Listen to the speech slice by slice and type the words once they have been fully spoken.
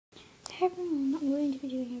Hey everyone, I'm going to be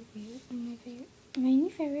doing a review of my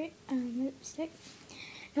new favourite lipstick.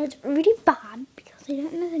 Now it's really bad because I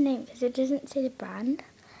don't know the name because it doesn't say the brand.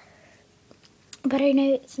 But I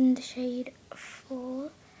know it's in the shade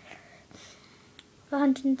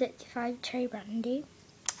 435 Cherry Brandy.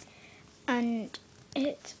 And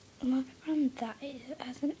it's another brand that it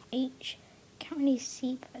has an H. Can't really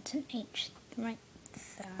see, but it's an H right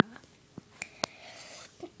there.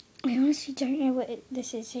 I honestly don't know what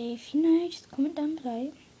this is, so if you know, just comment down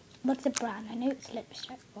below. What's the brand? I know it's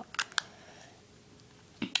lipstick, but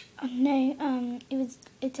I know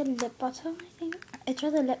it's a lip butter, I think. It's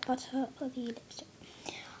either lip butter or the lipstick.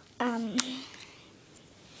 But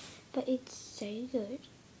it's so good.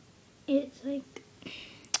 It's like,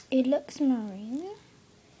 it looks maroon.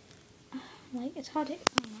 Like, it's hard to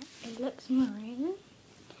explain it. It looks maroon.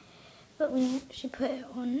 But when you actually put it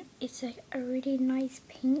on, it's like a really nice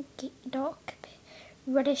pink, dark,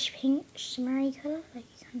 reddish pink, shimmery colour. Like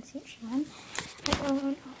you can see it shimmering. Like,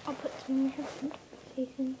 I'll put some in here so you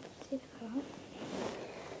can see the colour.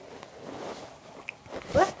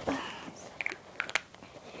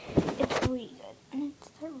 It's really good. And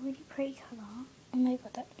it's a really pretty colour. Oh my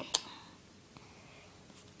god, that.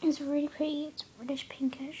 It's really pretty. It's reddish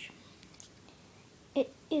pinkish.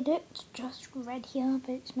 It looks just red here,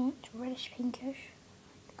 but it's not. It's reddish pinkish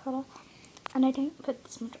colour. And I don't put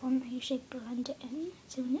this much on. I usually blend it in.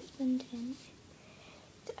 So when it's blended in,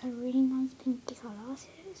 it's a really nice pinky colour.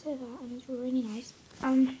 So that, and it's really nice.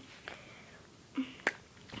 And then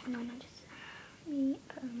I'm just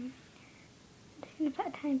gonna put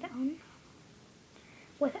a tiny bit on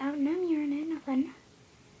without no mirror, no nothing.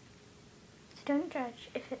 So don't judge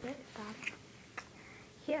if it looks bad.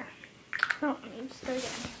 Yeah. Oh, let me just go get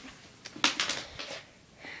it.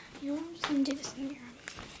 You know what, I'm just gonna do this in the mirror.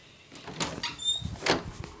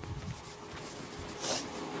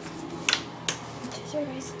 So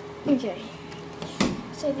guys, okay.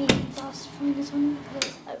 So the fast phone is on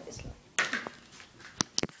because obviously.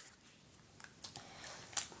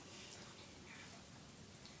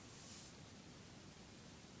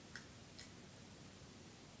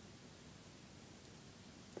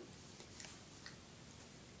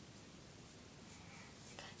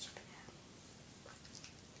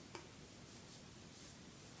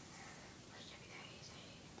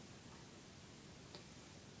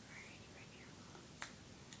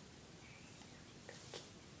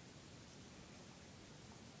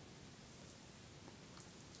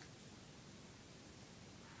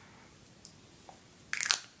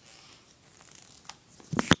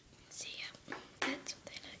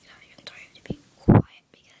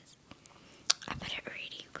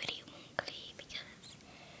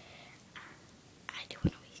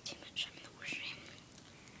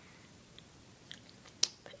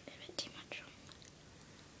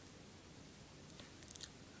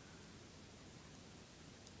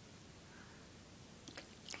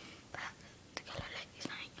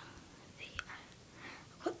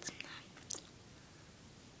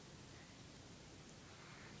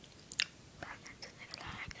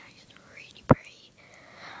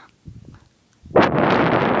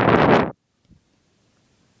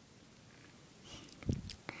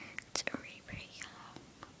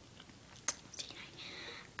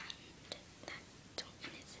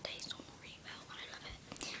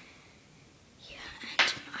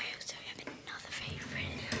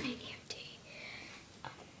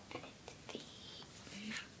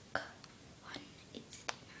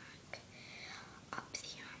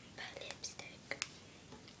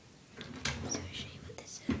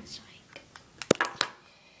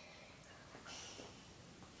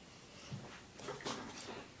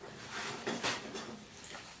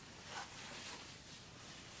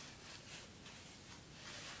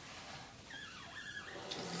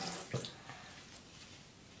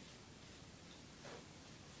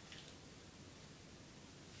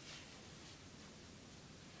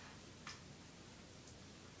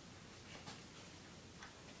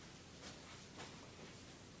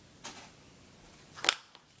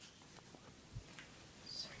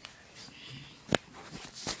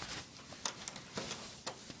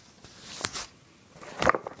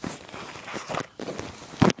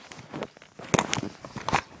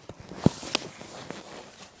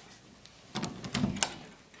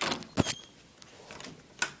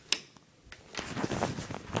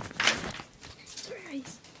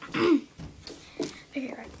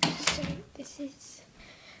 Okay, right, so this is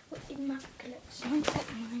what the MAC looks like. My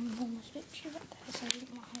almost literally right there, so I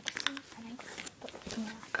didn't want her to see anything. But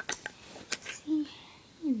yeah, see,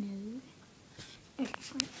 you know. Okay,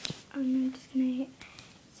 right, I'm just gonna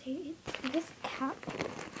say this cap.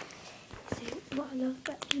 So what I love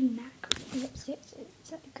about the MAC lipstick.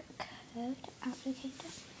 It's like a curved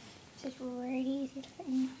applicator. So it's really easy to fit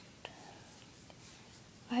in your hand.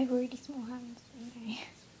 I have really small hands, you know.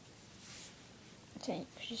 So you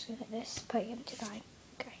just go like this, put it into the eye.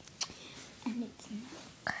 Okay. And it's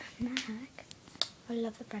MAC. I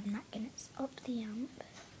love the brand MAC, and it's up the amp.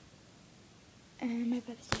 And my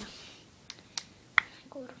brother's here. Oh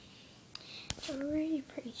my god. It's a really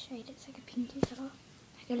pretty shade. It's like a pinky colour.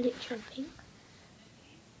 Like a literal pink.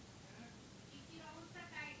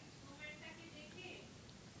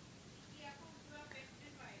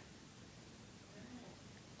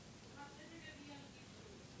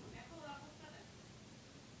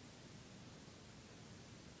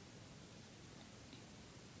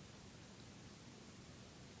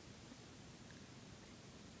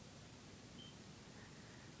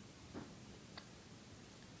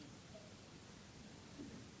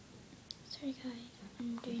 Sorry guys,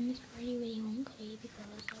 I'm doing this really wonkily because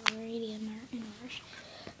I'm really in a rush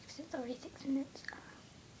because it's already 6 minutes.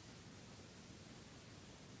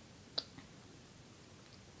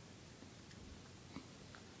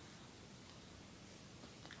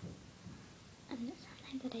 And it's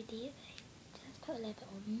not a good idea, but just put a little bit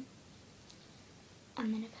on.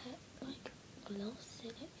 And then I put like gloss so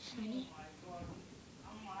it looks shiny.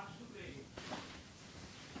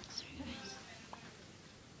 Sorry guys.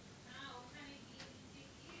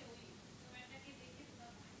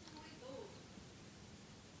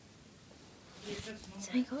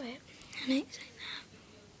 So I got it, and it's like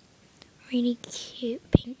that. Really cute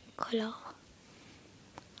pink colour.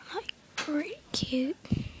 Like, really cute.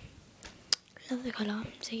 Love the colour.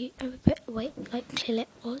 So I would put white like clear lip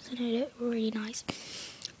was, and it looked really nice.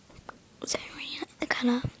 So I really like the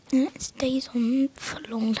colour, and it stays on for a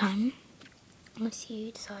long time. Unless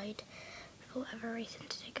you decide for whatever reason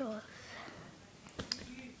to take it off.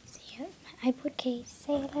 So yeah, my iPod case.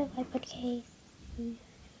 Say hello, iPod case.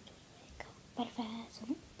 Butterflies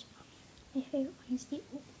on it. My favourite one is the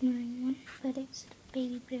Ultramarine one, but it's the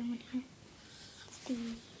baby blue one here. It's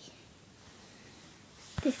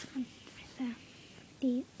this one right there.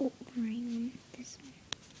 The Ultramarine one, this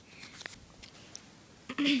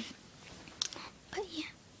one. But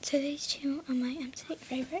yeah, so these two are my absolute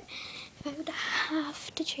favourite. If I would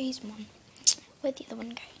have to choose one, where'd the other one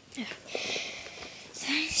go? No. So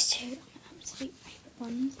these two are my absolute favourite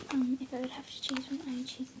ones. If I would have to choose one, I would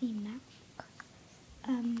choose the MAC.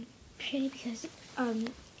 Purely because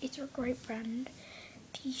it's a great brand.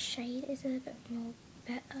 The shade is a bit more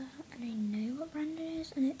better, and I know what brand it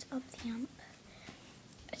is, and it's Up the Amp.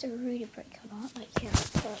 It's a really pretty colour. Like, yeah,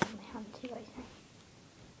 I've got it in my hand too, I think.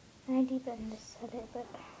 I only blend this a little bit.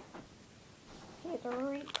 It's a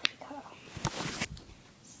really pretty colour.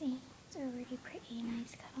 See, it's a really pretty,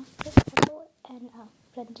 nice colour. It's purple and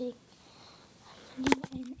blending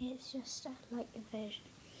in. It's just a light version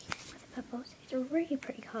of the purple. So it's a really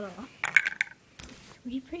pretty colour.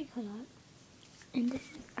 Really pretty colour, and this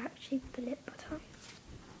is actually the lip butter,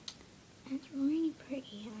 and it's really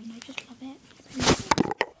pretty, and I just love it.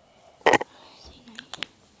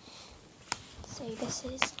 So this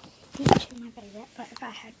is literally my favourite, but if I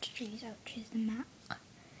had to choose, I would choose the MAC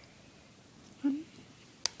one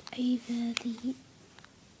over the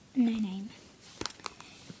No Name.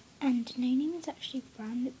 And No Name is actually a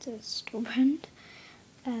brand, it's a store brand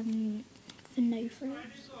for no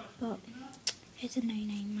fruits, but it's a No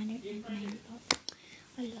Name. I don't know the name, but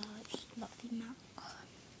I just love the MAC.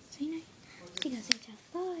 So you know, see you guys later.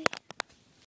 Bye.